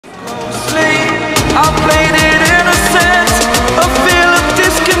I played it innocent, a feel of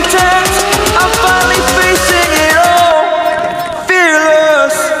discontent. I'm finally facing it all,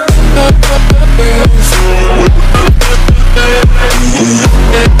 fearless.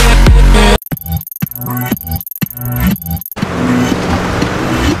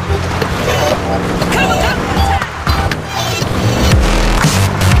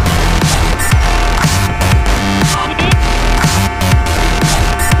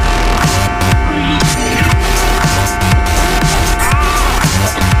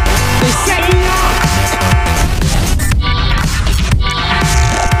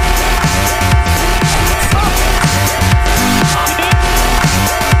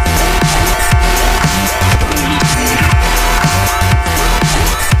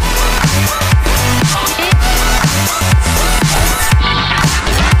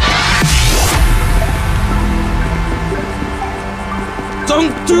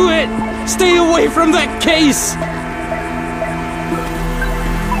 Don't do it! Stay away from that case!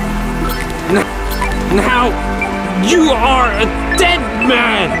 Now, you are a dead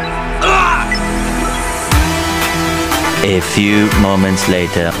man! Ah! A few moments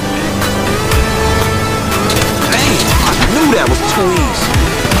later. Dang, I knew that was too easy.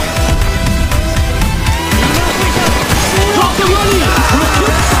 Drop the money!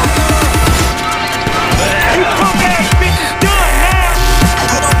 You punk ass bitch is done, man!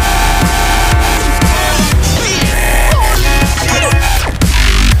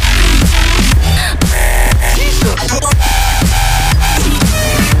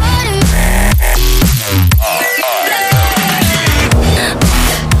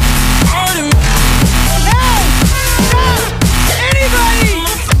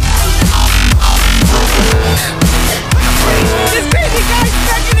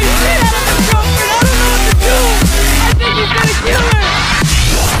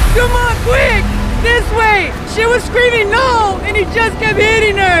 She was screaming no, and he just kept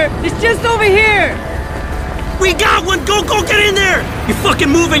hitting her. It's just over here. We got one! Go get in there! You fucking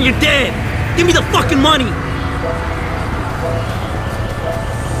move and you're dead! Give me the fucking money!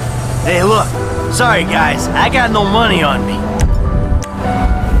 Hey, look. Sorry, guys. I got no money on me.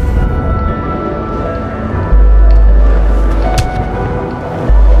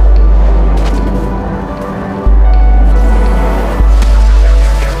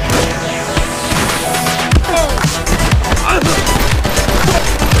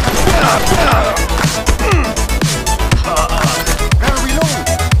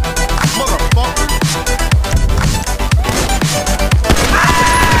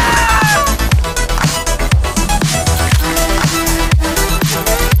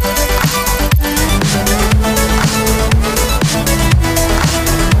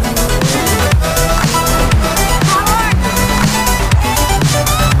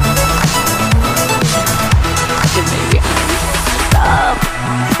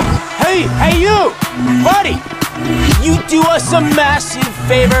 Hey, you! Buddy! You do us a massive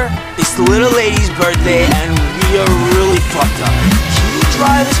favor? It's the little lady's birthday, and we are really fucked up. Can you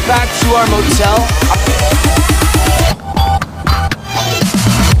drive us back to our motel?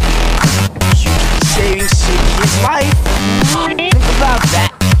 You could be saving some kid's life. Think about that.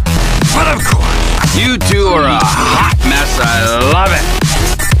 But of course, you two are a hot mess. I love it.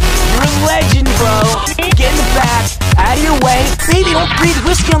 You're a legend, bro. Get in the back, out of your way. Baby, don't breathe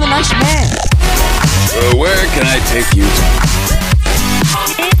whiskey on the nice man. Where can I take you to?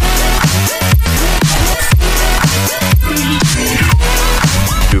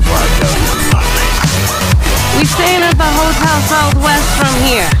 We're staying at the Hotel Southwest from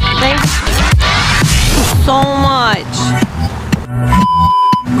here. Thank you so much.